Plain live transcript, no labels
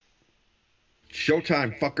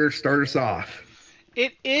Showtime, fucker. Start us off.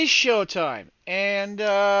 It is showtime, and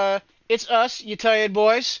it's us, you tired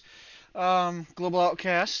boys, Global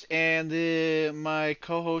Outcast, and my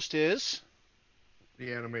co-host is.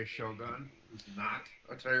 The anime Shogun, who's not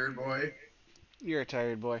a tired boy. You're a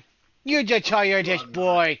tired boy. You're the Fuck you, tiredest I'm not.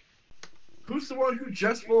 boy. Who's the one who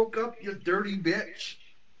just woke up, you dirty bitch?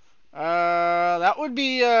 That would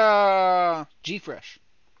be G Fresh.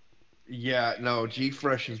 Yeah, no, G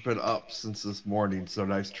Fresh has been up since this morning, so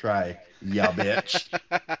nice try, ya bitch.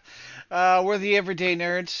 We're the Everyday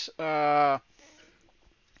Nerds.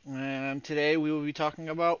 And today we will be talking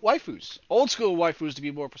about waifus, old school waifus to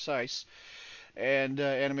be more precise. And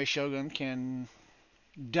Anime Shogun can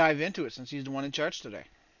dive into it since he's the one in charge today.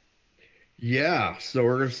 Yeah, so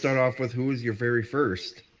we're gonna start off with who was your very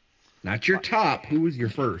first? Not your top, who was your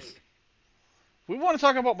first? We want to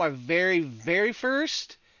talk about my very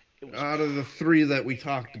first. It was Out of the three that we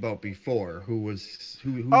talked about before, who's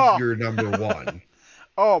oh your number one?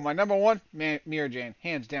 oh my number one, Mira Jane,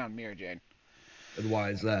 hands down Mira Jane. And why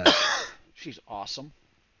is that? She's awesome.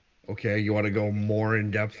 Okay, you want to go more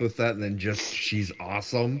in depth with that than just she's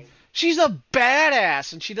awesome? She's a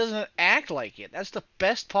badass, and she doesn't act like it. That's the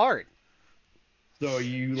best part. So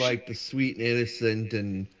you She like the sweet and innocent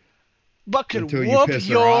and but could until you whoop piss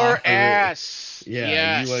her your off, and ass.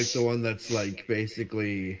 yeah, you like the Yes, one that's like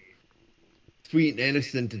basically sweet and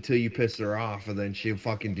innocent until you piss her off, and then she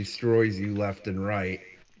fucking destroys you left and right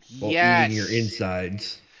while eating your yes,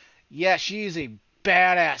 insides. yeah. She's a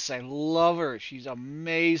badass. I love her. She's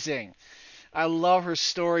amazing. I love her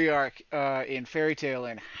story arc in Fairy Tail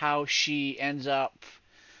and how she ends up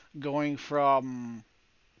going from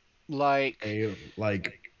like A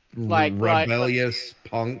like like rebellious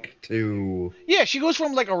punk to yeah, she goes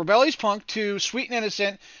from like a rebellious punk to sweet and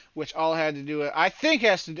innocent, which all had to do with I think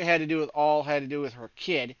had to do with all had to do with her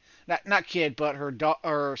kid, not kid, but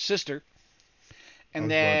her sister, I and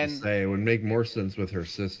was about to then say it would make more sense with her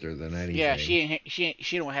sister than yeah, anything.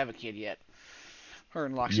 she don't have a kid yet. Her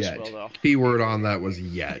and Loxus will Yet. though. Keyword on that was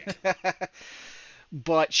yet.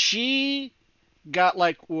 But she got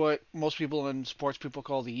like what most people in sports people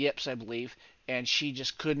call the yips, I believe, and she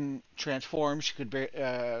just couldn't transform. She could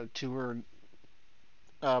to her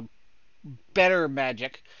uh, better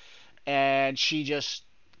magic, and she just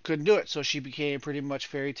couldn't do it. So she became pretty much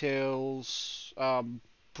Fairy Tales,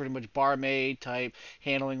 pretty much barmaid type,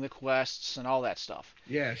 handling the quests and all that stuff.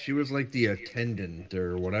 Yeah, she was like the attendant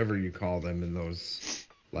or whatever you call them in those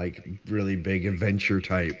like really big adventure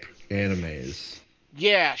type animes.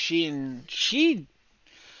 Yeah,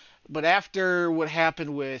 but after what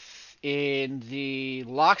happened with in the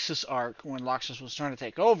Loxus arc when Loxus was trying to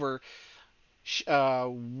take over,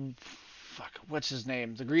 fuck, what's his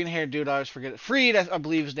name? The green haired dude, I always forget it. Freed, I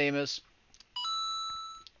believe his name is,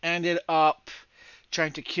 ended up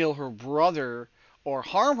trying to kill her brother or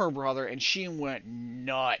harm her brother, and she went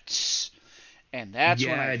nuts. And that's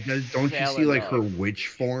when I Yeah, don't you fell see in like her love. witch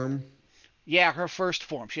form? Yeah, her first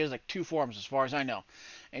form. She has like two forms as far as I know.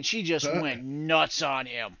 And she just went nuts on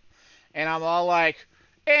him. And I'm all like,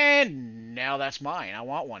 and now that's mine. I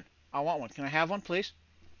want one. I want one. Can I have one, please?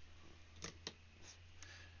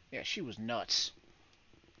 Yeah, she was nuts.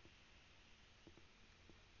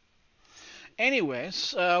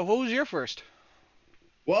 Anyways, what was your first?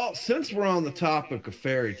 Well, since we're on the topic of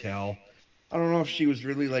fairy tale, I don't know if she was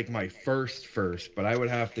really like my first, but I would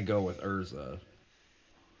have to go with Urza.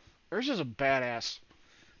 Ursa's a badass.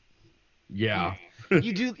 You, Yeah.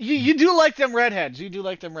 you do like them redheads. You do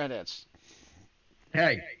like them redheads.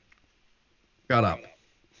 Hey, shut up.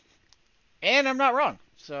 And I'm not wrong.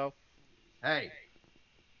 So, Hey,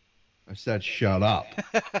 I said shut up.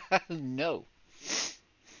 no.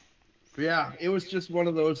 But yeah, it was just one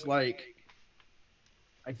of those like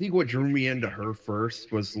I think what drew me into her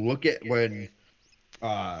first was look at when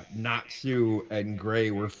Natsu and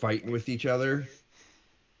Gray were fighting with each other.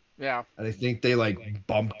 Yeah. And I think they like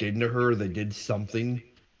bumped into her, they did something.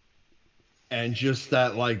 And just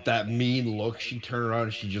that like that mean look she turned around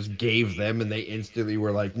and she just gave them and they instantly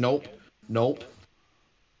were like, Nope, nope.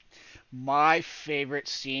 My favorite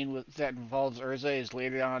scene that involves Urza is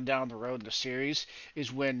later on down the road in the series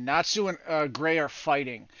is when Natsu and Gray are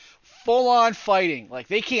fighting, full on fighting, like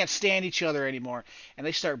they can't stand each other anymore, and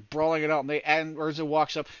they start brawling it out. And Urza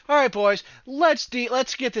walks up, all right, boys, let's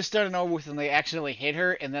get this done and over with. And they accidentally hit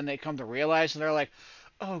her, and then they come to realize, and they're like,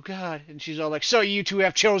 oh god, and she's all like, so you two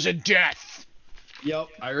have chosen death. Yep,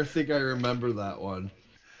 I think I remember that one.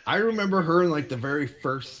 I remember her in like the very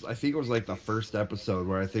first, I think it was like the first episode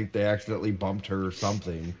where I think they accidentally bumped her or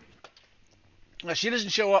something. She doesn't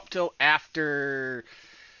show up till after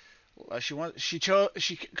She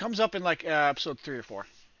comes up in like episode 3 or 4.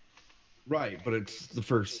 Right, but it's the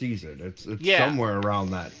first season. It's Yeah, somewhere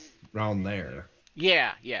around there.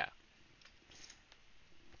 yeah, yeah,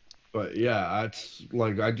 But yeah, it's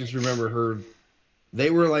like I just remember her. They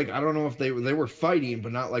were like I don't know if they were fighting,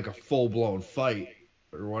 but not like a full blown fight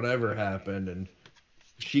or whatever happened. And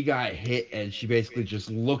she got hit, and she basically just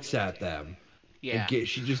looks at them and yeah,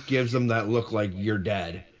 she just gives them that look like you're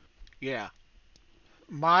dead. yeah.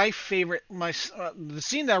 My favorite, the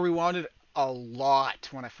scene that I rewounded a lot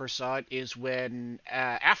when I first saw it is when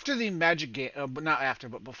after the Magic game, but not after,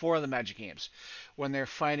 but before the Magic games, when they're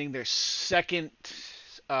fighting their second,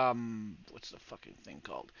 what's the fucking thing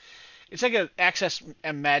called? It's like a access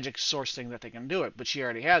and magic source thing that they can do it, but she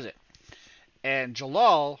already has it. And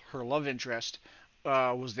Jalal, her love interest,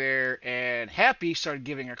 was there, and Happy started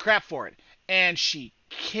giving her crap for it, and she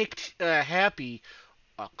kicked Happy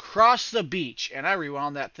across the beach, and I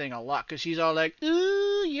rewound that thing a lot because she's all like,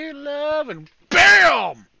 "Ooh, your love," and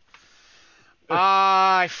BAM!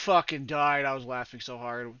 I fucking died. I was laughing so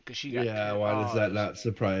hard because she got. Yeah, why does Oh, that not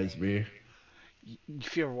surprise me?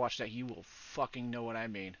 if you ever watch that, you will fucking know what I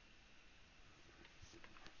mean.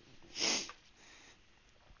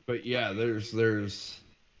 But yeah, there's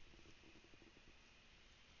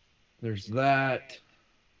that.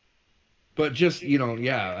 But just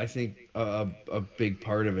yeah, I think a big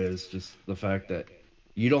part of it is just the fact that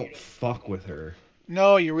you don't fuck with her.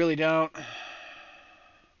 No, you really don't.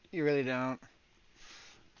 You really don't.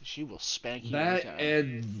 She will spank you every That time.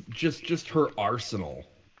 and just her arsenal.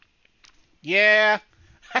 Yeah,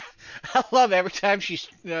 I love every time she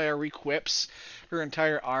requips her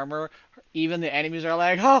entire armor. Even the enemies are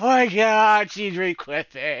like, "Oh my god, she's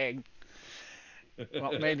requipping."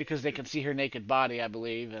 Well, maybe because they can see her naked body, I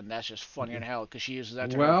believe, and that's just funny in hell because she uses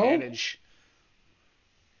that to her Well, advantage,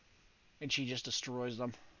 and she just destroys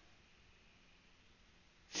them.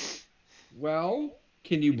 well,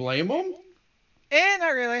 can you blame them? Not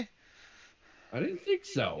really. I didn't think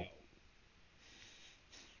so.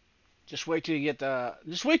 Just wait till you get the.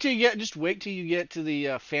 Just wait till you get. Just wait till you get to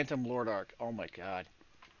the Phantom Lord arc. Oh my god.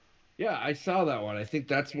 Yeah, I saw that one. I think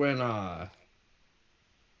that's when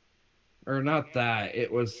or not that.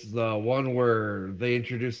 It was the one where they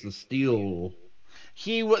introduced the steel.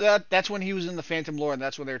 That's when he was in the Phantom Lord, and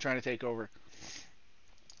that's when they were trying to take over.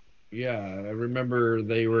 Yeah, I remember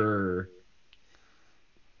they were.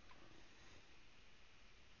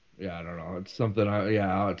 Yeah, I don't know. It's something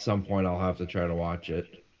yeah, at some point I'll have to try to watch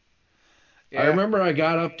it. I Yeah. remember I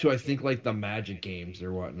got up to I think like the Magic games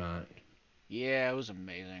or whatnot. Yeah, it was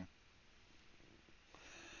amazing.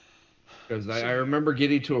 Because So I remember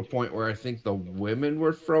getting to a point where I think the women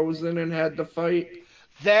were frozen and had to fight.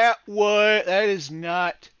 that is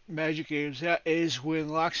not Magic Games. That is when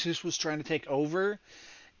Loxus was trying to take over,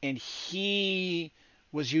 and he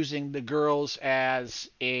was using the girls as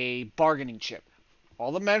a bargaining chip.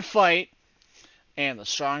 All the men fight, and the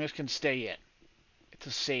strongest can stay in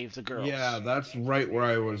to save the Yeah, girls. that's right where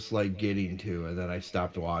I was like getting to, and then I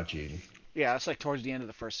stopped watching. Yeah, that's like towards the end of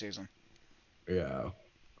the first season. Yeah.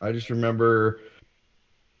 I just remember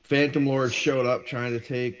Phantom Lord showed up trying to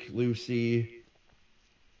take Lucy.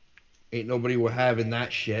 Ain't nobody having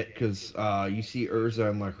that shit because you see Urza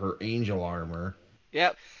in like her angel armor.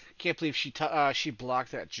 Yep. Can't believe she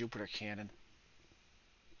blocked that Jupiter cannon.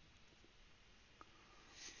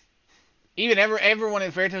 Even everyone in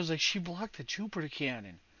Fairy Tail was like, she blocked the Jupiter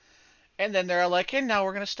cannon. And then they're like, and now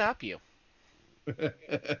we're gonna stop you.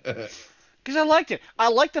 Because I liked it. I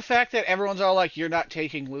like the fact that everyone's all like, you're not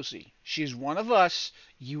taking Lucy. She's one of us.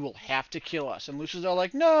 You will have to kill us. And Lucy's all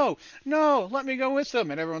like, no, no, let me go with them.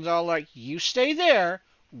 And everyone's all like, you stay there.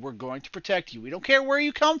 We're going to protect you. We don't care where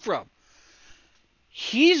you come from.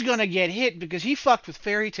 He's going to get hit because he fucked with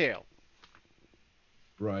Fairy Tail.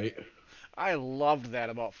 Right. I loved that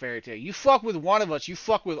about Fairy Tail. You fuck with one of us, you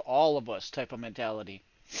fuck with all of us type of mentality.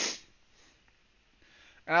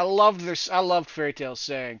 And I loved Fairy Tail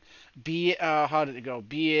saying, be it how did it go?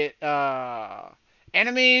 Be it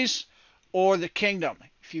enemies or the kingdom.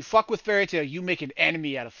 If you fuck with Fairy Tail, you make an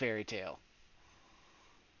enemy out of Fairy Tail.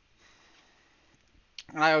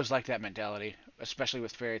 And I always liked that mentality, especially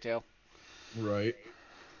with Fairy Tail. Right.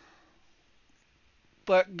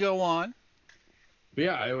 But go on. But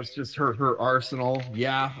yeah, it was just her arsenal.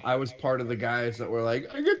 Yeah, I was part of the guys that were like,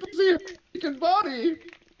 I get to see her naked body.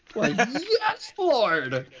 Like, yes,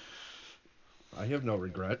 Lord. I have no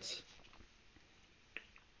regrets.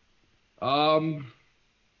 Um,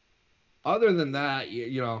 other than that,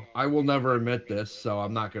 I will never admit this, so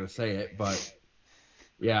I'm not gonna say it, but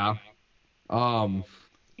yeah. Um,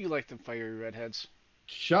 You like them fiery redheads.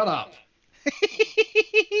 shut up.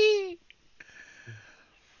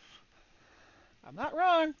 I'm not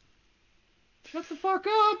wrong. Shut the fuck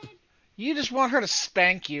up. You just want her to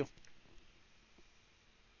spank you.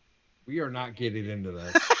 We are not getting into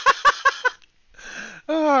this.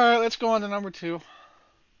 All right, let's go on to number two.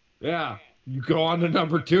 Yeah. You go on to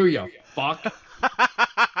number two, you fuck.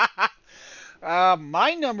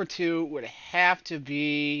 My number two would have to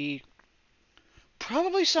be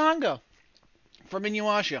probably Sangha from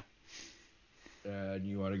Inuyasha. And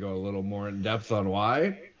you want to go a little more in depth on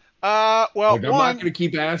why? Well, Like, I'm not one, going to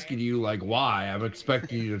keep asking you, like, why. I'm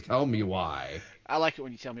expecting you to tell me why. I like it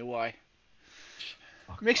when you tell me why.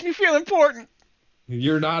 Fuck Makes up. me feel important.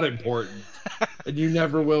 You're not important. And you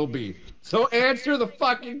never will be. So answer the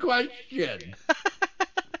fucking question.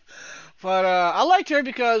 But I liked her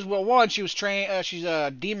because, well, one, she was trained. She's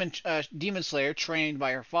a demon slayer trained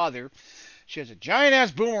by her father. She has a giant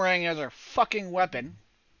ass boomerang as her fucking weapon,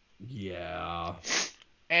 Yeah.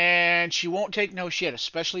 and she won't take no shit,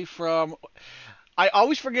 especially from. I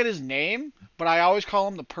always forget his name, but I always call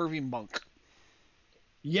him the pervy monk.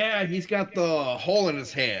 Yeah, he's got the hole in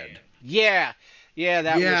his head. Yeah, yeah,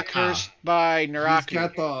 that was Yeah. cursed by He's Naraku.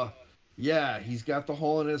 got the yeah, he's got the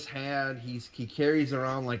hole in his hand. He carries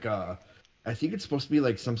around like a I think it's supposed to be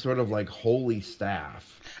like some sort of like holy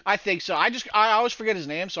staff. I think so. I always forget his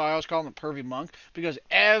name, so I always call him the pervy monk because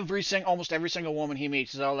almost every single woman he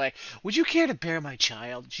meets is all like, "Would you care to bear my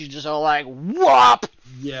child?" She's just all like, "Whop!"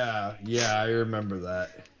 Yeah, yeah, I remember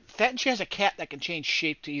that. That and she has a cat that can change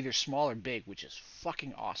shape to either small or big, which is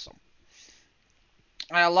fucking awesome.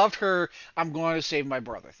 And I loved her "I'm going to save my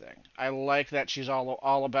brother" thing. I like that she's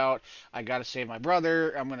all about I got to save my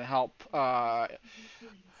brother. I'm going to help Kagome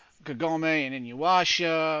and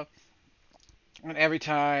Inuyasha. And every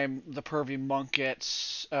time the pervy monk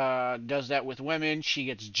gets does that with women, she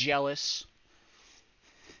gets jealous,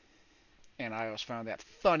 and I always found that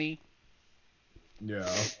funny.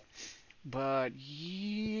 Yeah. But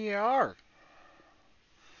yeah,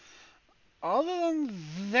 other than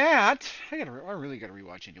that, I really gotta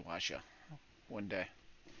rewatch Inuyasha one day.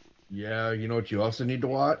 Yeah, you know what you also need to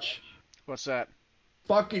watch? What's that?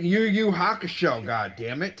 Fucking Yu Yu Hakusho, god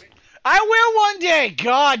damn it. I will one day.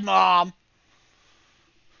 God, Mom.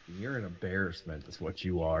 You're an embarrassment, is what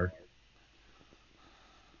you are.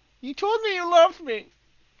 You told me you loved me.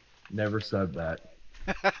 Never said that.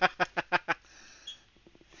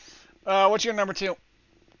 What's your number two?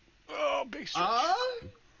 Oh, big stretch. Oh, yeah.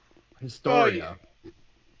 Historia.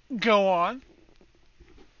 Go on.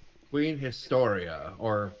 Queen Historia,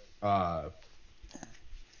 or what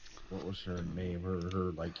was her name?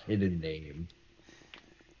 Her like hidden name.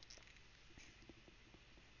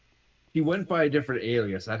 She went by a different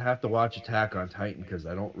alias. I'd have to watch Attack on Titan because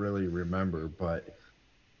I don't really remember, but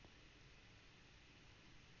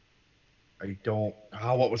I don't.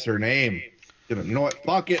 Oh, what was her name? You know what?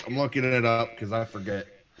 Fuck it. I'm looking it up because I forget.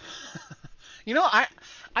 You know,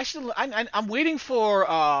 I'm waiting for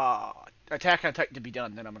Attack on Titan to be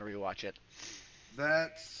done. Then I'm gonna rewatch it.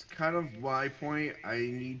 That's kind of my point. I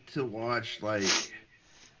need to watch like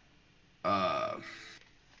uh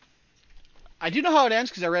I do know how it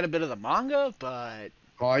ends because I read a bit of the manga, but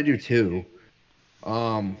oh I do too.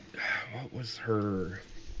 Um what was her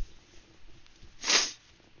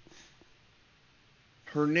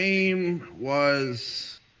name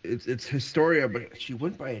was it's Historia, but she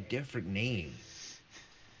went by a different name.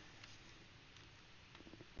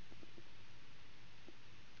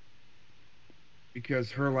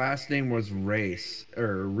 Because her last name was Race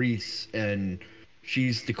or Reese, and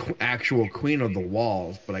she's the actual queen of the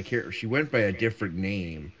walls. But I can't. She went by a different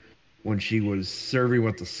name when she was serving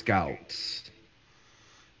with the scouts.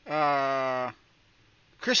 uh,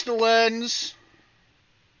 Crystal Lens.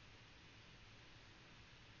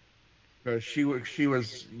 Because she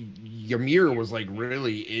was Ymir was like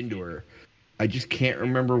really into her. I just can't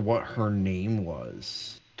remember what her name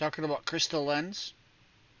was. Talking about Crystal Lens.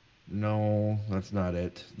 No, that's not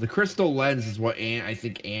it. The crystal lens is what I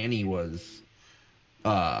think Annie was.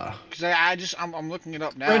 Because I'm looking it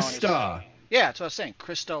up now. Krista. Yeah, that's what I was saying.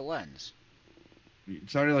 Crystal Lens. It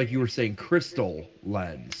sounded like you were saying crystal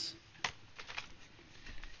lens.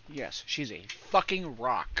 Yes, she's a fucking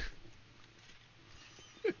rock.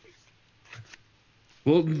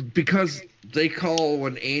 Well, because they call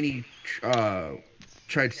when Annie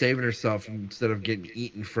tried saving herself instead of getting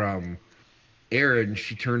eaten from Aaron,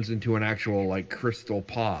 she turns into an actual like crystal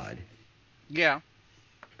pod. Yeah.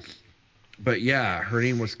 But yeah, her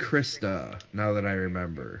name was Krista. Now that I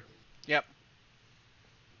remember. Yep.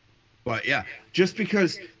 But yeah, just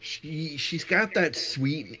because she's got that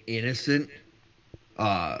sweet and innocent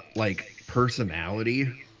like personality.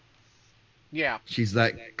 Yeah. She's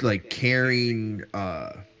that like caring,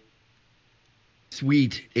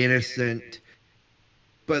 sweet, innocent,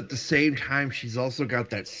 but at the same time, she's also got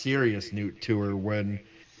that serious note to her when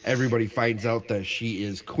everybody finds out that she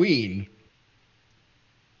is queen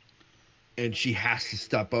and she has to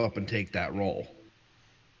step up and take that role.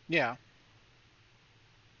 Yeah.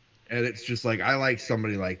 And it's just like I like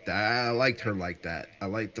somebody like that. I liked her like that. I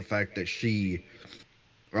like the fact that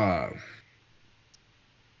uh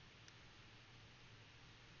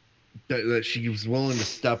that she was willing to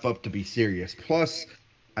step up to be serious. Plus,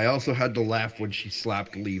 I also had to laugh when she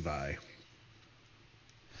slapped Levi.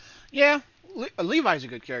 Yeah. Levi's a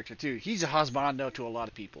good character too. He's a husbando to a lot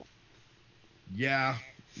of people. Yeah,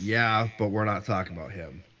 yeah, but we're not talking about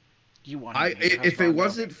him. You want him I to be your if it husbando.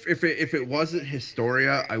 wasn't if it wasn't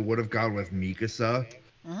Historia, I would have gone with Mikasa.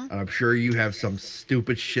 Hmm. And I'm sure you have some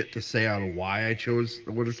stupid shit to say on why I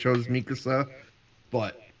would have chose Mikasa,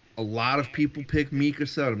 but a lot of people pick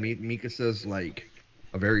Mikasa. Mikasa's like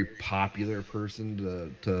a very popular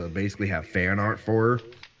person to basically have fan art for.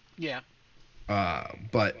 Yeah.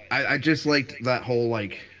 But I just liked that whole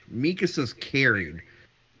like Mikasa's caring,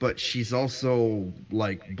 but she's also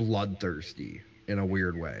like bloodthirsty in a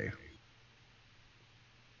weird way.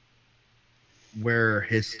 Where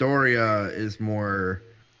Historia is more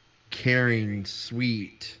caring,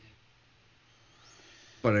 sweet,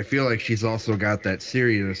 but I feel like she's also got that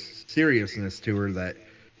seriousness to her that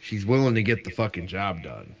she's willing to get the fucking job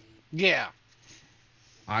done. Yeah.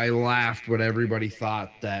 I laughed when everybody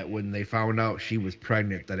thought that when they found out she was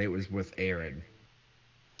pregnant that it was with Aaron.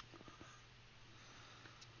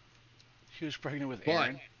 She was pregnant with But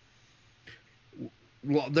Aaron.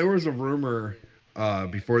 well, there was a rumor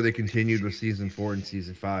before they continued with season 4 and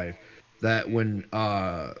season 5 that when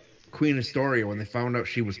Queen Astoria, when they found out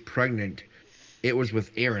she was pregnant, it was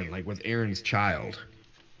with Aaron, like with Aaron's child.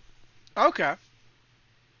 Okay.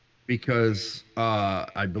 Because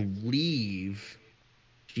I believe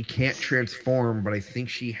she can't transform, but I think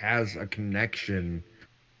she has a connection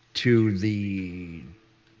to the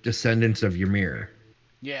descendants of Ymir.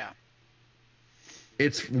 Yeah.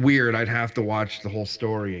 It's weird. I'd have to watch the whole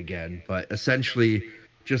story again, but essentially,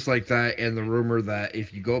 just like that, and the rumor that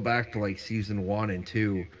if you go back to like season 1 and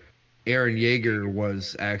 2, Aaron Yeager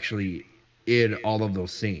was actually in all of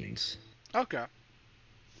those scenes, Okay.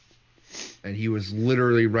 and he was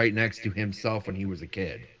literally right next to himself when he was a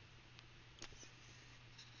kid.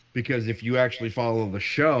 Because if you actually follow the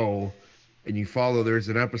show and you follow, there's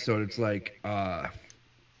an episode, it's like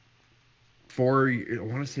for I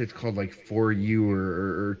want to say it's called like for you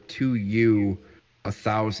or to you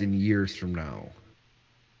 1,000 years from now.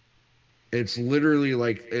 It's literally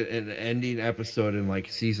like an ending episode in like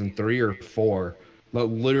season 3 or 4 that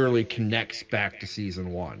literally connects back to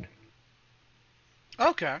season 1.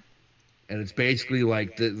 Okay. And it's basically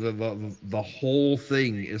like the whole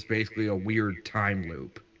thing is basically a weird time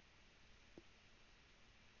loop.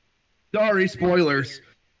 Sorry, spoilers.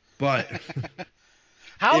 But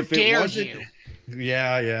How if it dare wasn't, you?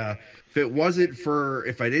 yeah, yeah. If it wasn't for,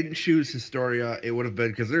 if I didn't choose Historia, it would have been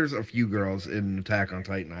because there's a few girls in Attack on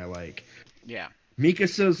Titan I like. Yeah.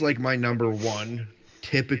 Mikasa's like my number one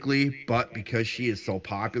typically, but because she is so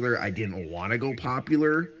popular, I didn't want to go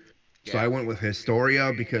popular. So Yeah. I went with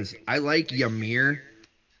Historia because I like Ymir,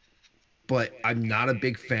 but I'm not a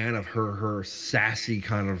big fan of her sassy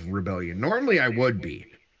kind of rebellion. Normally I would be,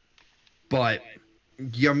 but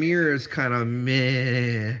Ymir is kind of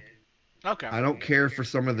meh. Okay. I don't care for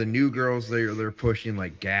some of the new girls they're pushing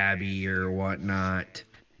like Gabby or whatnot.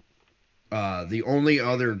 The only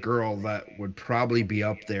other girl that would probably be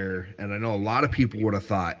up there, and I know a lot of people would have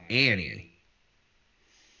thought Annie.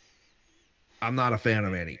 I'm not a fan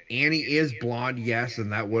of Annie. Annie is blonde, yes,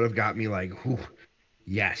 and that would have got me like, whew,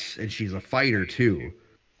 yes, and she's a fighter too. You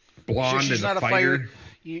sure Blonde she's and a not a fire? fighter?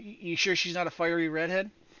 You sure she's not a fiery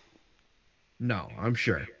redhead? No, I'm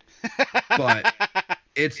sure. But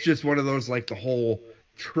it's just one of those like the whole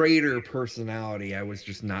traitor personality I was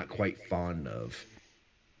just not quite fond of.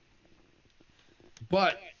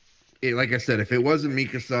 But like I said, if it wasn't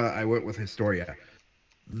Mikasa, I went with Historia.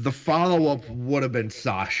 The follow up would have been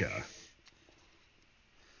Sasha.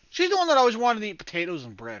 She's the one that always wanted to eat potatoes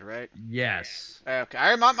and bread, right? Yes. Okay.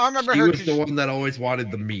 I remember She her was the because. one that always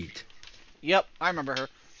wanted the meat. Yep, I remember her.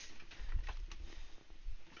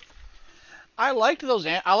 I liked those.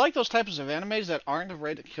 I like those types of animes that aren't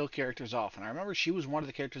afraid to kill characters off. And I remember she was one of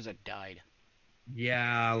the characters that died.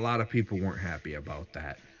 Yeah, a lot of people weren't happy about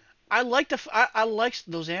that. I like those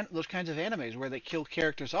kinds of animes where they kill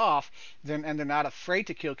characters off, then and they're not afraid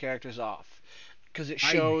to kill characters off. because it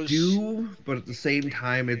I shows. do, but at the same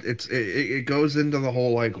time, it goes into the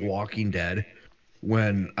whole like Walking Dead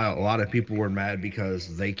when a lot of people were mad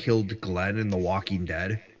because they killed Glenn in The Walking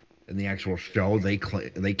Dead in the actual show. They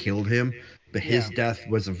killed him, but Yeah. his death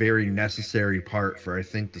was a very necessary part for I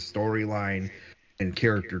think the storyline and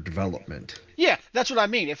character development. Yeah, that's what I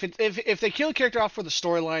mean. If they kill a character off for the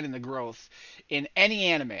storyline and the growth in any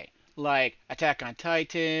anime, like Attack on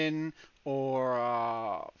Titan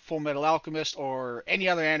or Full Metal Alchemist or any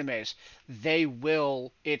other animes, they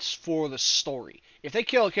will. It's for the story. If they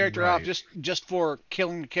kill a character off Right, just for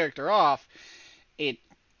killing the character off, it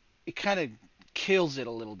it kind of kills it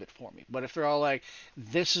a little bit for me. But if they're all like,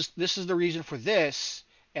 this is the reason for this,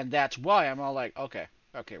 and that's why, I'm all like, okay,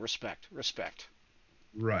 okay, respect, respect.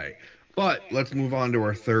 right. But let's move on to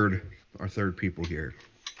our third people here.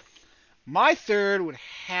 My third would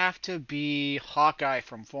have to be Hawkeye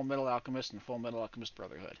from Full Metal Alchemist and Full Metal Alchemist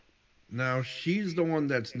Brotherhood. Now she's the one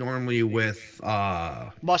that's normally with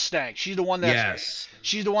Mustang. yes.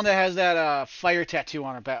 She's the one that has that fire tattoo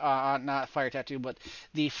on her back. Not fire tattoo, but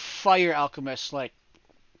the fire alchemist like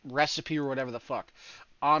recipe or whatever the fuck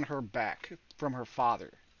on her back from her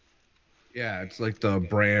father. Yeah, it's like the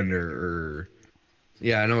brand or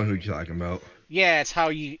yeah, I know who you're talking about. Yeah, it's how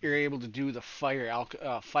you're able to do the fire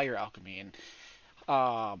alchemy and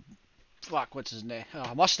uh, fuck, what's his name?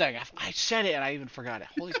 Mustang. I said it and I even forgot it.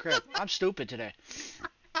 Holy crap, I'm stupid today.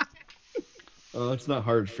 Oh, it's not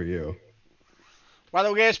hard for you. By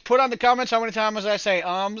the way, guys, put on the comments how many times I say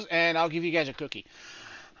ums, and I'll give you guys a cookie.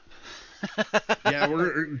 Yeah,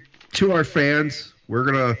 we're to our fans. We're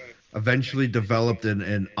gonna eventually develop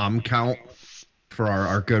an count for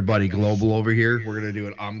our good buddy Global over here. We're gonna do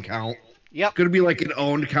an count. Yep. It's gonna be like an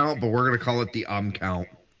owned count, but we're gonna call it the count.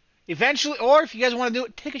 Eventually, or if you guys want to do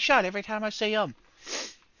it, take a shot every time I say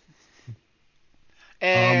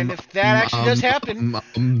And if that actually does happen,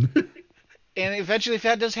 and eventually if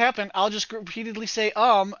that does happen, I'll just repeatedly say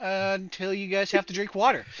until you guys have to drink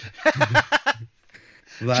water.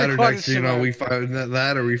 That Drink or water next to thing you know, survive. we find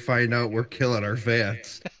that or we find out we're killing our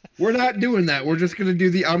fans. We're not doing that. We're just gonna do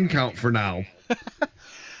the count for now.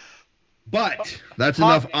 But that's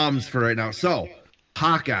Hawk, enough ums for right now. So,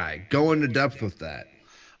 Hawkeye, go into depth with that.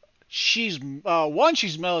 she's one,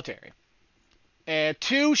 she's military, and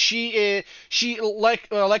two, she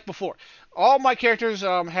like before. All my characters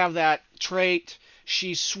have that trait.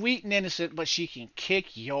 She's sweet and innocent, but she can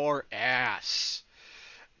kick your ass.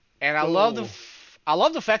 And So, I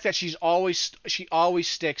love the fact that she always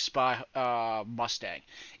sticks by Mustang,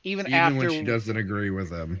 even even when she after doesn't agree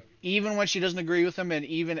with him. even when she doesn't agree with him, and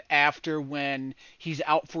even after when he's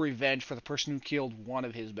out for revenge for the person who killed one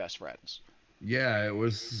of his best friends. Yeah, it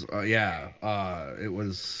was. It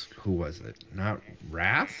was. Who was it? Not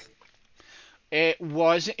Wrath. It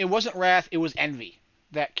wasn't wrath, it was envy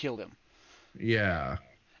that killed him. Yeah.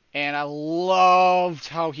 And I loved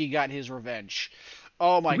how he got his revenge.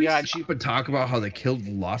 Oh my Can we god, she stop and talk about how they killed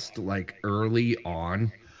Lust like early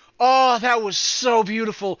on? Oh, that was so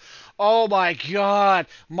beautiful. Oh my god.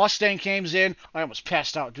 Mustang came in. I almost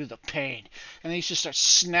passed out due to the pain. And then he just starts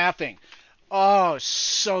snapping. Oh,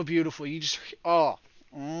 so beautiful. You just oh.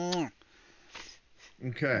 Mm. The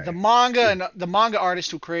Okay. manga and the manga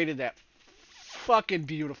artist who created that fucking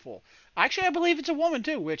beautiful. Actually, I believe it's a woman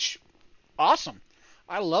too, which awesome.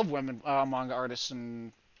 I love women manga artists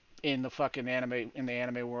in the fucking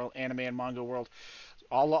anime world, anime and manga world.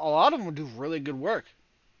 A lot of them do really good work.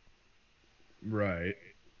 Right.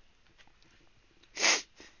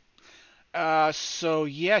 So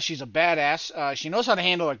yeah, she's a badass. She knows how to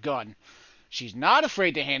handle a gun. She's not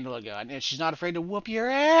afraid to handle a gun, and she's not afraid to whoop your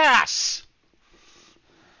ass.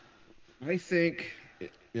 I think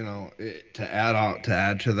to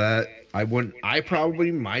add to that, I wouldn't. I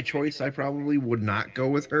probably my choice. I probably would not go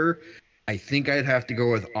with her. I think I'd have to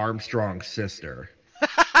go with Armstrong's sister.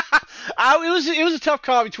 It was a tough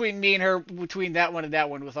call between me and her, between that one and that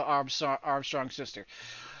one with the Armstrong sister.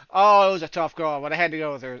 Oh, it was a tough call, but I had to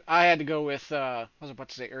go with her. I had to go with I was about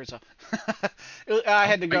to say Urza. I I'll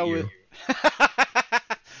had to fight go with. you.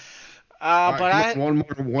 All right, But come I on,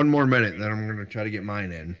 one more minute, then I'm gonna try to get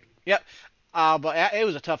mine in. Yep. But it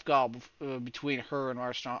was a tough call between her and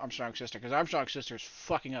Armstrong's sister, because Armstrong's sister is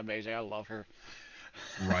fucking amazing. I love her.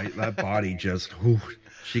 Right, that body just, whew,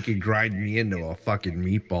 she could grind me into a fucking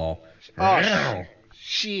meatball. Oh, Ow.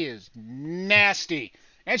 she is nasty,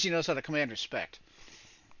 and she knows how to command respect.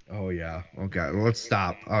 Oh yeah. Okay, let's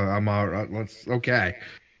stop. I'm out. Let's. Okay.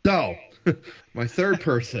 So, my third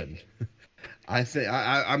person, I think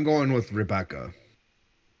I'm going with Rebecca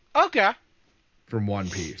Okay. from One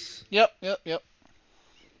Piece. Yep. Yep. Yep.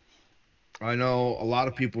 I know a lot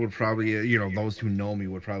of people would probably, those who know me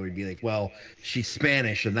would probably be like, well, she's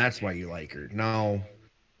Spanish and that's why you like her. No,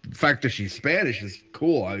 the fact that she's Spanish is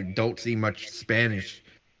cool. I don't see much Spanish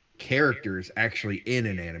characters actually in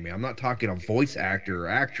an anime. I'm not talking a voice actor or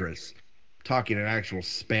actress, I'm talking an actual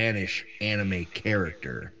Spanish anime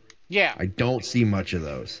character. Yeah, I don't see much of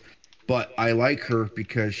those. But I like her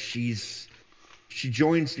because she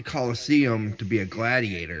joins the Coliseum to be a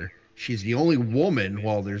gladiator. She's the only woman.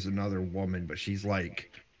 Well, there's another woman, but she's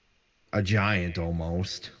like a giant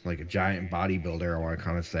almost, like a giant bodybuilder, I want to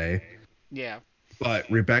kind of say. yeah, But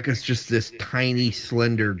Rebecca's just this tiny,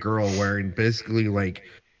 slender girl wearing basically like,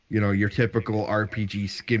 your typical RPG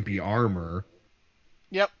skimpy armor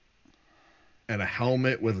yep, and a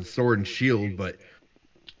helmet with a sword and shield. But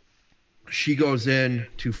she goes in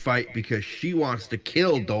to fight because she wants to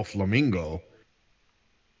kill Doflamingo,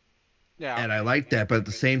 yeah. and I like that. But at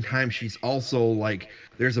the same time, she's also like,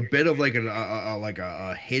 there's a bit of like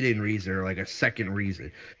a hidden reason, or like a second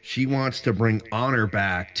reason. She wants to bring honor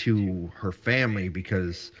back to her family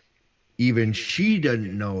because even she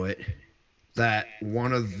doesn't know it, that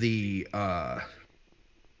one of the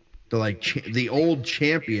old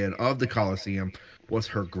champion of the Coliseum was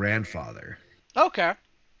her grandfather, Okay.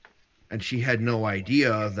 and she had no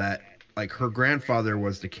idea that like her grandfather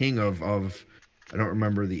was the king of I don't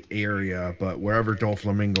remember the area, but wherever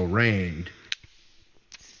Doflamingo reigned,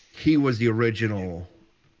 he was the original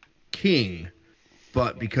king.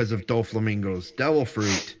 But because of Doflamingo's devil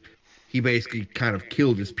fruit, he basically kind of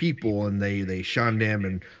killed his people, and they shunned him.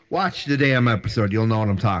 And watch the damn episode, you'll know what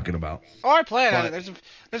I'm talking about. Oh, I plan on it. But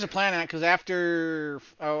There's a plan on it because after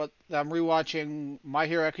I'm rewatching My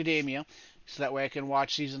Hero Academia, so that way I can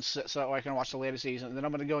watch so that way I can watch the latest season. And then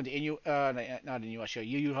I'm gonna go into not Inuyasha,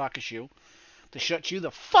 Yu Yu Hakusho to shut you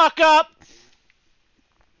the fuck up.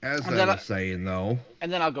 as And I then was saying, though,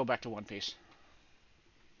 I'll go back to One Piece.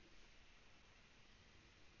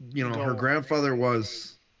 her Go. grandfather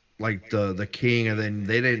was like the king, and then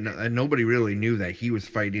they didn't, and nobody really knew that he was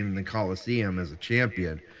fighting in the Coliseum as a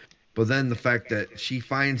champion. But then the fact that she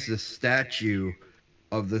finds this statue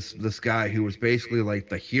of this guy who was basically like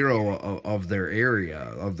the hero of their area,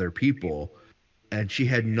 of their people, and she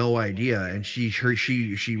had no idea, and she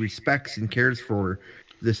respects and cares for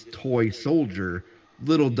this toy soldier.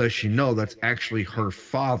 Little does she know that's actually her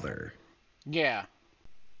father, Yeah.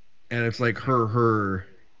 and it's like her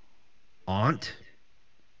aunt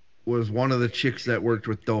was one of the chicks that worked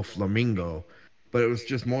with Doflamingo. But it was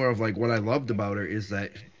just more of like, what I loved about her is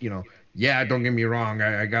that, yeah, don't get me wrong,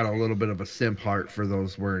 I got a little bit of a simp heart for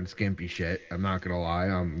those wearing skimpy shit. I'm not gonna lie,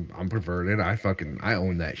 I'm perverted. I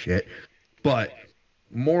own that shit. But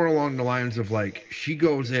more along the lines of like, she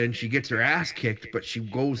goes in, she gets her ass kicked, but she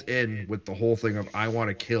goes in with the whole thing of, I want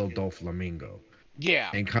to kill Doflamingo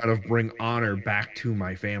Yeah. and kind of bring honor back to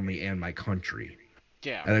my family and my country.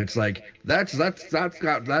 Yeah. And it's like, that's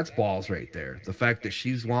balls right there. The fact that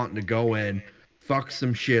she's wanting to go in, fuck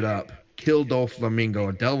some shit up, kill Doflamingo,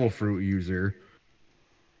 a devil fruit user,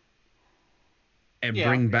 and Yeah.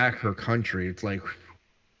 bring back her country. It's like,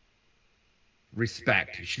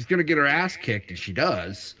 respect. She's gonna get her ass kicked, and she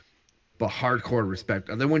does, but hardcore respect.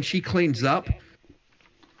 And then when she cleans up,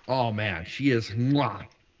 oh man, she is mwah,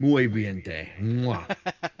 muy biente, mwah,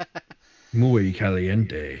 muy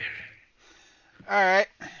caliente. All right.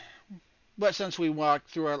 But since we walked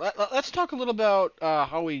through let's talk a little about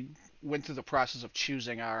how we went through the process of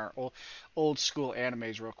choosing our old school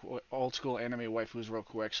animes old school anime waifus real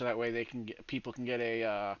quick, so that way people can get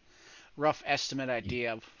a rough estimate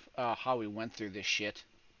idea of how we went through this shit,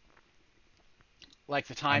 like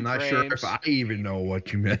the I'm time not sure if frames, I even know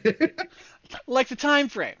what you meant. like the time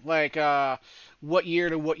frame, like what year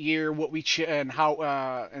to what year, and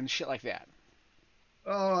how and shit like that.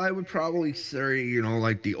 Oh, I would probably say,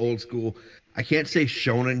 like the old school. I can't say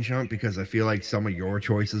Shonen Jump because I feel like some of your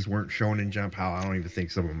choices weren't Shonen Jump. How I don't even think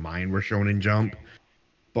some of mine were Shonen Jump.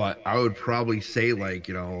 But I would probably say like,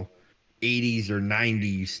 80s or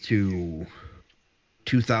 90s to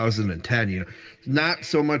 2010. Not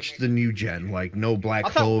so much the new gen, like no Black I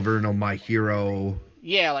thought, Clover, no My Hero.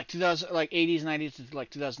 yeah, like 2000, like 80s, 90s to like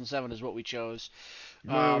 2007 is what we chose.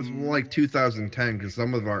 Well, it was more like 2010 because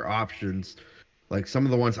some of our options, like some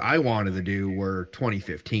of the ones I wanted to do, were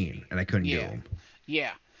 2015, and I couldn't do Yeah, them.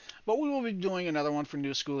 yeah, but we will be doing another one for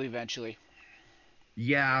New School eventually.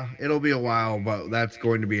 Yeah, it'll be a while, but that's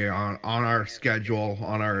going to be on our schedule,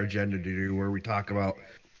 on our agenda to do, where we talk about,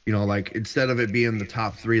 like instead of it being the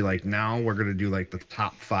top three, like now we're gonna do like the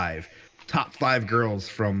top five girls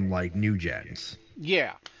from like new gens.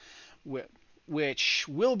 Yeah, which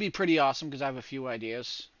will be pretty awesome because I have a few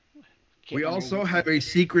ideas. We Can't remember. also have a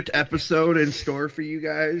secret episode in store for you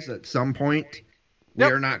guys at some point. We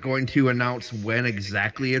Yep. are not going to announce when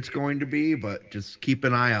exactly it's going to be, but just keep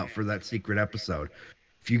an eye out for that secret episode.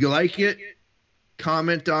 If you like it,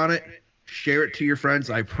 comment on it, share it to your friends.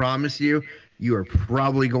 I promise you, you are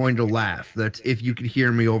probably going to laugh. That's if you can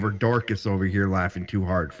hear me over Dorcas over here laughing too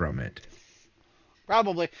hard from it.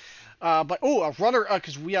 Probably. But oh, a runner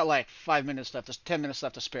because we got like 5 minutes left, 10 minutes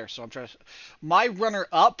left to spare. So I'm trying to. My runner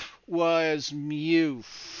up was Mew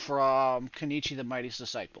from Kenichi the Mighty's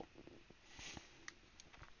Disciple.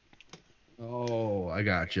 Oh, I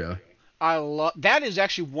gotcha. I love that is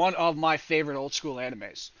actually one of my favorite old school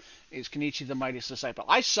animes. Is Kenichi the Mighty's Disciple.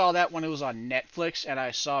 I saw that when it was on Netflix, and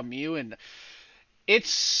I saw Mew, and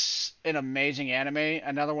it's an amazing anime.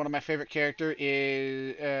 Another one of my favorite characters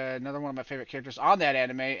on that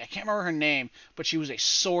anime. I can't remember her name, but she was a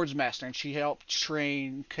swords master, and she helped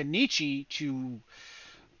train Kenichi to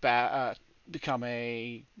become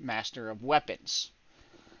a master of weapons.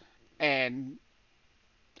 And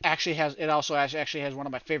actually has one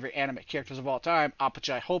of my favorite anime characters of all time,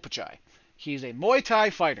 Apachai Hopachai. He's a Muay Thai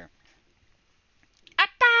fighter.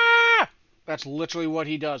 Appa! That's literally what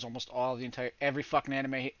he does. Almost all of the entire every fucking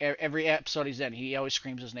anime, every episode he's in, he always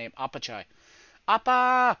screams his name, Apachai.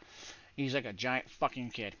 Appa! He's like a giant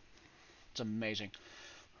fucking kid. It's amazing.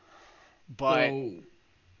 But So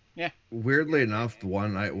yeah, weirdly enough,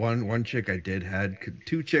 one chick I did had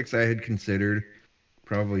two chicks I had considered,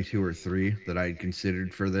 probably two or three that I had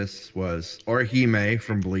considered for this was Orihime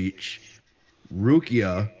from Bleach,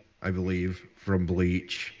 Rukia, I believe, from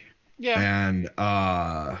Bleach, yeah. and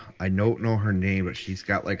I don't know her name, but she's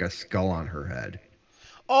got like a skull on her head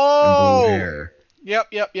and blue Oh, hair. yep.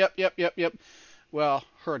 Well,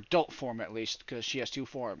 her adult form at least, because she has two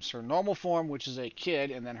forms: her normal form, which is a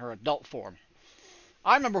kid, and then her adult form.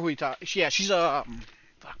 I remember who you talk. Yeah, she's a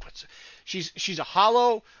fuck. She's a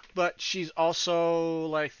hollow, but she's also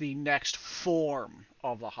like the next form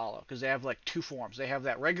of the hollow because they have like two forms. They have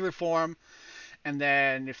that regular form, and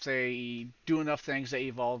then if they do enough things, they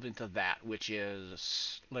evolve into that, which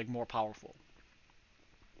is like more powerful.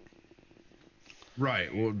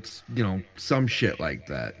 Right. Well, it's, some shit like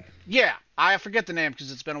that. Yeah, I forget the name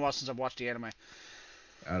because it's been a while since I've watched the anime.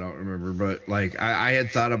 I don't remember, but like I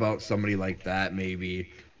had thought about somebody like that maybe.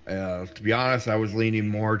 To be honest, I was leaning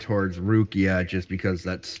more towards Rukia just because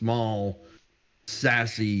that small,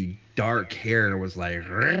 sassy, dark hair was like,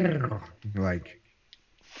 like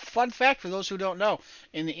Fun fact for those who don't know: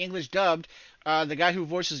 in the English dubbed, the guy who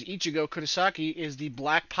voices Ichigo Kurosaki is the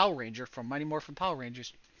Black Power Ranger from Mighty Morphin Power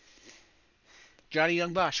Rangers, Johnny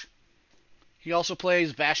Young Bosch. He also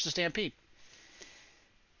plays Vash the Stampede.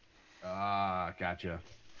 gotcha.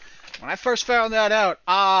 When I first found that out,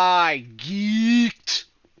 I geeked.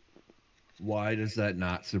 Why does that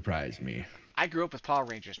not surprise me? I grew up with Power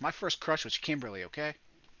Rangers. My first crush was Kimberly, okay?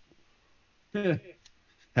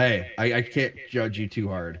 Hey, I can't judge you too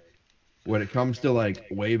hard. When it comes to like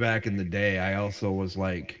way back in the day, I also was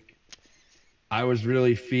like, I was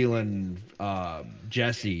really feeling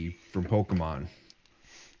Jesse from Pokemon.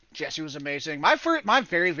 Jessie was amazing. My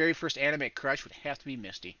very, very first anime crush would have to be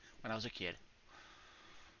Misty when I was a kid.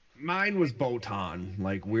 Mine was Botan.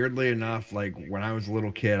 Like weirdly enough, like when I was a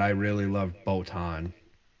little kid, I really loved Botan.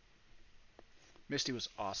 Misty was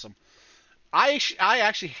awesome. I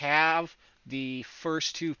actually have the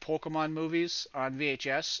first two Pokemon movies on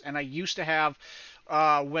VHS, and I used to have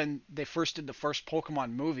when they first did the first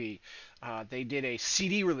Pokemon movie, they did a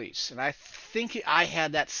CD release, and I think I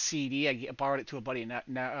had that CD. I borrowed it to a buddy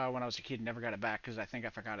when I was a kid, and never got it back because I think I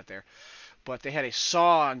forgot it there. But they had a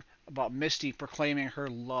song about Misty proclaiming her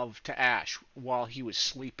love to Ash while he was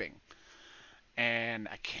sleeping, and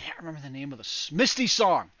I can't remember the name of the Misty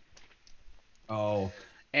song. Oh,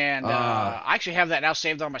 And uh, I actually have that now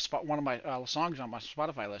saved on my one of my songs on my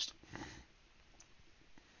Spotify list.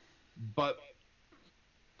 but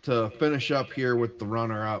to finish up here with the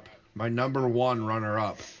runner up, my number one runner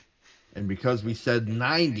up, and because we said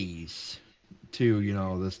 90s to,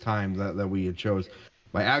 this time that we had chose,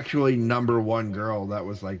 my actually number one girl that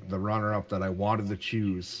was like the runner up that I wanted to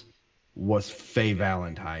choose was Faye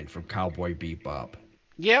Valentine from Cowboy Bebop.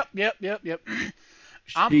 Yep.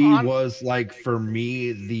 I'm She on. was like for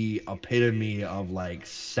me the epitome of like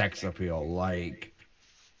sex appeal. Like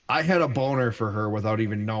I had a boner for her without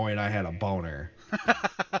even knowing I had a boner.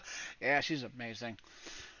 Yeah, she's amazing.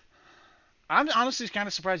 I'm honestly kind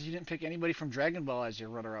of surprised you didn't pick anybody from Dragon Ball as your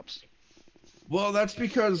runner-ups. Well, that's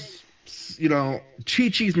because Chi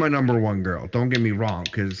Chi's my number one girl. Don't get me wrong,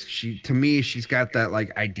 because to me she's got that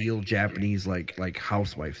like ideal Japanese like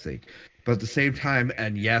housewife thing. But at the same time,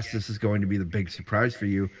 and yes, this is going to be the big surprise for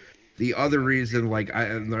you. the other reason,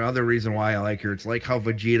 and the other reason why I like her, it's like how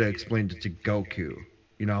Vegeta explained it to Goku.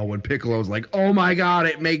 You know, when Piccolo's like, "Oh my God,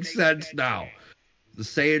 it makes sense now." The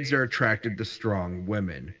Saiyans are attracted to strong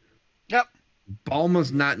women. Yep.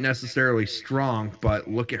 Balma's not necessarily strong, but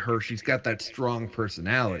look at her; she's got that strong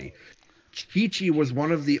personality. Chi-Chi was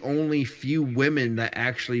one of the only few women that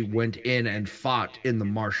actually went in and fought in the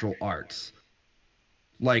martial arts.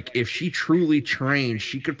 Like, if she truly trained,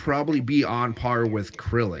 she could probably be on par with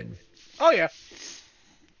Krillin. Oh yeah.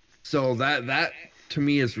 So that to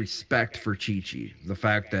me is respect for Chi-Chi. The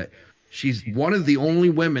fact that she's one of the only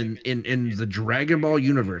women in the Dragon Ball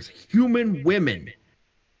universe, human women,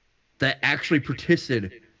 that actually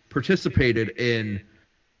participated in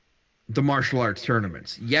the martial arts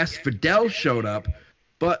tournaments. Yes, Videl showed up,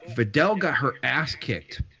 but Videl got her ass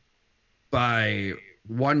kicked by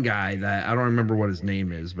one guy that I don't remember what his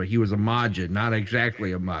name is, but he was a Majin, not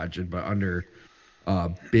exactly a Majin, but under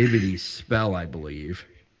Bibidi's spell, I believe.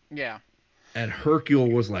 Yeah. And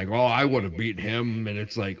Hercule was like, "Oh, I would have beaten him," and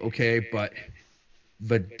it's like, okay, but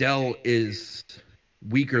Videl is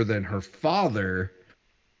weaker than her father,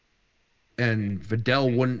 and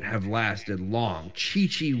Videl wouldn't have lasted long. Chi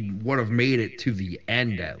Chi would have made it to the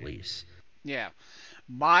end at least. Yeah.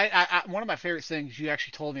 One of my favorite things you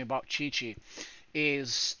actually told me about Chi Chi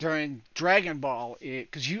is during Dragon Ball,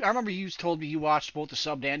 because I remember you told me you watched both the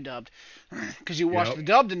subbed and dubbed, because you watched Yep. the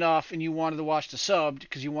dubbed enough and you wanted to watch the subbed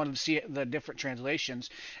because you wanted to see the different translations.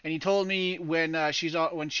 And you told me when she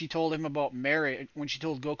told him about marriage, when she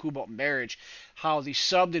told Goku about marriage, how the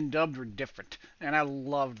subbed and dubbed were different, and I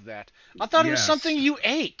loved that. I thought it was something Yes. you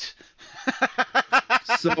ate.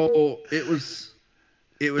 So it was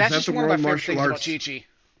That's at just the one of my World favorite Martial things about Arts. Chi Chi.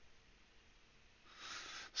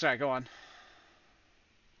 Sorry, go on.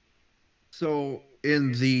 So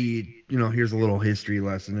in the here's a little history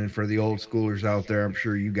lesson, and for the old schoolers out there, I'm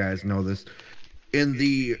sure you guys know this. In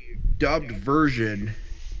the dubbed version,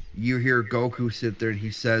 you hear Goku sit there and he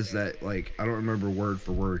says that, like, I don't remember word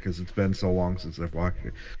for word because it's been so long since I've watched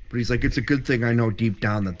it, but he's like, "It's a good thing I know deep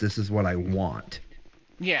down that this is what I want."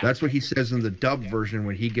 Yeah. That's what he says in the dubbed version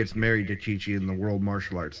when he gets married to Chi-Chi in the World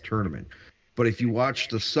Martial Arts Tournament. But if you watch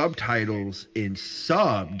the subtitles in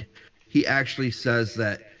subbed, he actually says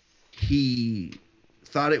that he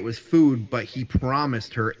thought it was food, but he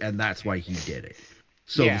promised her, and that's why he did it.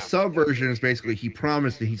 So the Yeah. sub version is basically he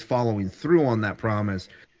promised and he's following through on that promise.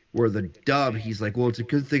 Where the dub, he's like, "Well, it's a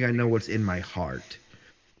good thing I know what's in my heart."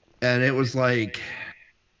 And it was like,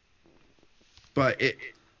 but it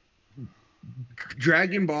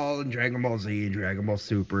Dragon Ball and Dragon Ball Z, Dragon Ball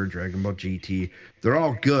Super, Dragon Ball GT, they're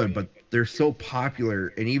all good, but they're so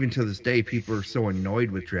popular, and even to this day, people are so annoyed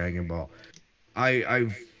with Dragon Ball. I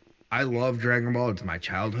I've I love Dragon Ball. It's my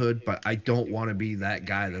childhood, but I don't want to be that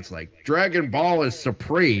guy that's like Dragon Ball is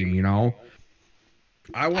supreme. I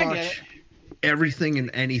I get it. watch everything and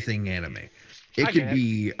anything anime. It I get could it.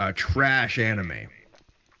 be a trash anime.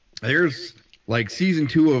 There's like season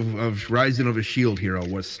two of Rising of a Shield Hero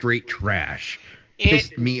was straight trash. It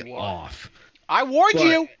Pissed me was. off. I warned But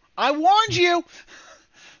you. I warned you.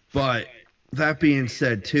 but that being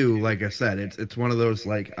said too, like I said, it's one of those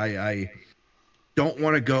like I don't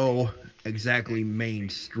want to go exactly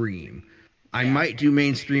mainstream. I Yeah. might do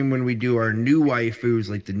mainstream when we do our new waifus,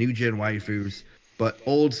 like the new gen waifus, but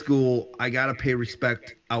old school, I gotta pay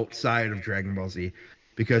respect outside of Dragon Ball Z.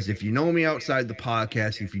 Because if you know me outside the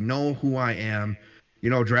podcast, if you know who I am,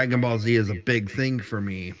 Dragon Ball Z is a big thing for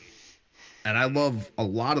me. And I love a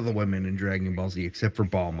lot of the women in Dragon Ball Z, except for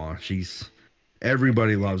Balma.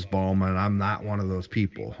 Everybody loves Balma, and I'm not one of those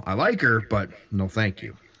people. I like her, but no thank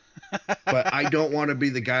you. But I don't want to be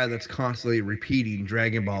the guy that's constantly repeating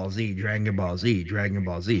Dragon Ball Z, Dragon Ball Z, Dragon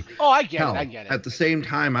Ball Z. Oh, I get it. I Hell, get it. at the same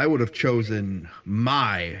time, I would have chosen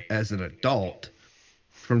Mai as an adult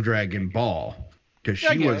from Dragon Ball because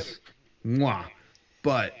I she get it. was mwah.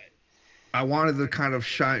 But I wanted to kind of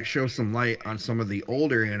show some light on some of the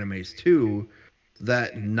older animes too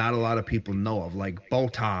that not a lot of people know of, like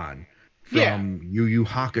Botan Yeah. from Yu Yu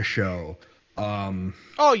Hakusho. Um,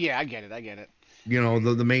 Oh yeah, I get it. I get it.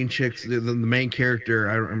 the main chicks, the main character.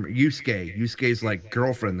 I remember Yusuke. Yusuke's like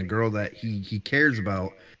girlfriend, the girl that he cares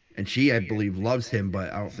about, and she, I believe, loves him,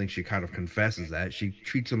 but I don't think she kind of confesses that. She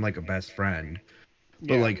treats him like a best friend.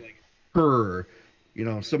 But Yeah. like her,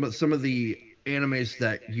 some of the animes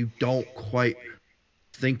that you don't quite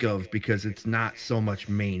think of because it's not so much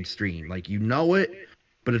mainstream. Like it,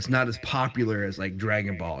 but it's not as popular as like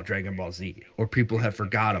Dragon Ball, Dragon Ball Z, or people have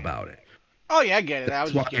forgot about it. Oh yeah, I get it. I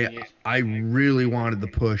was That's just why giving you. I really wanted to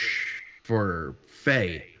push for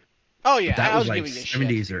Faye Oh But yeah, that I was was like giving you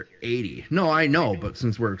shit. 70s or 80. No, I know, but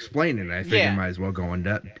since we're explaining it, I figured Yeah, might as well go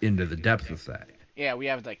into the depth with that. yeah, we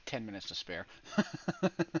have like 10 minutes to spare.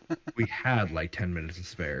 We had like 10 minutes to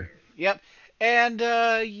spare. Yep, and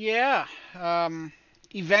yeah, um,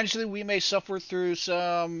 eventually we may suffer through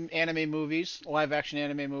some anime movies, live action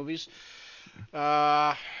anime movies.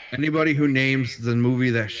 Uh, Anybody who names the movie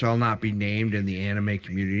that shall not be named in the anime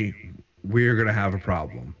community, we're going to have a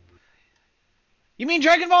problem. you mean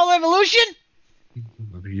Dragon Ball Evolution?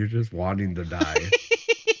 You're just wanting to die.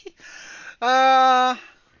 uh,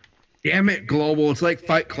 Damn it, Global. It's like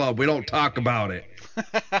Fight Club. We don't talk about it.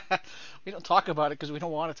 we don't talk about it because we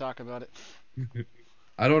don't want to talk about it.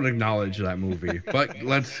 I don't acknowledge that movie, but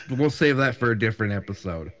we'll save that for a different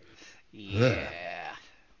episode. Ugh. Yeah,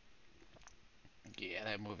 yeah,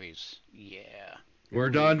 that movie's yeah. It We're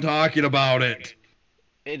really done talking about it.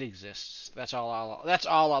 it exists. That's all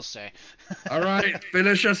I'll say. All right,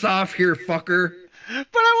 finish us off here, fucker. But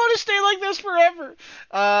I want to stay like this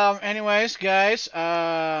forever. Anyways, guys,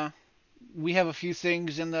 we have a few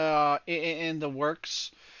things in the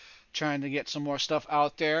works, trying to get some more stuff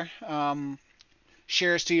out there.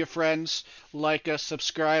 Share us to your friends, like us,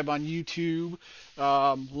 subscribe on YouTube,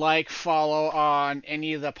 like, follow on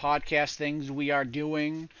any of the podcast things we are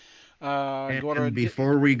doing. Go to And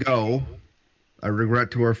before we go, I regret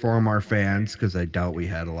to inform our fans because I doubt we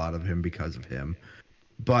had a lot of him because of him.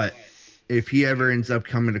 But if he ever ends up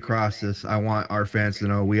coming across this, I want our fans to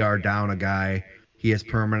know we are down a guy. He is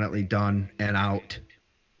permanently done and out.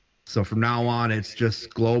 So from now on, it's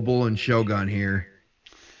just Global and Shogun here.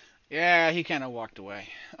 yeah, he kind of walked away.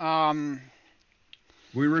 Um,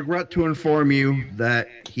 We regret to inform you that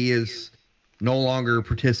he is no longer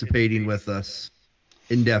participating with us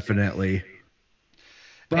indefinitely.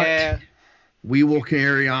 But uh, we will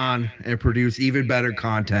carry on and produce even better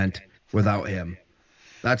content without him.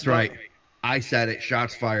 That's but right. I said it.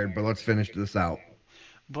 Shots fired, but let's finish this out.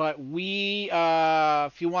 But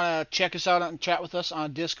if you want to check us out and chat with us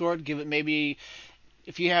on Discord, give it maybe,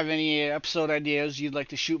 if you have any episode ideas you'd like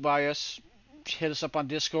to shoot by us, hit us up on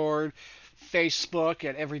Discord, Facebook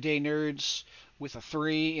at Everyday Nerds with a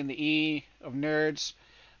 3 in the E of nerds.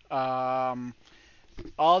 Um,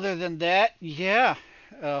 Other than that, yeah.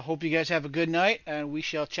 Hope you guys have a good night, and we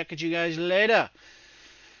shall check at you guys later.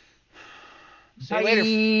 See you later.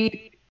 Bye.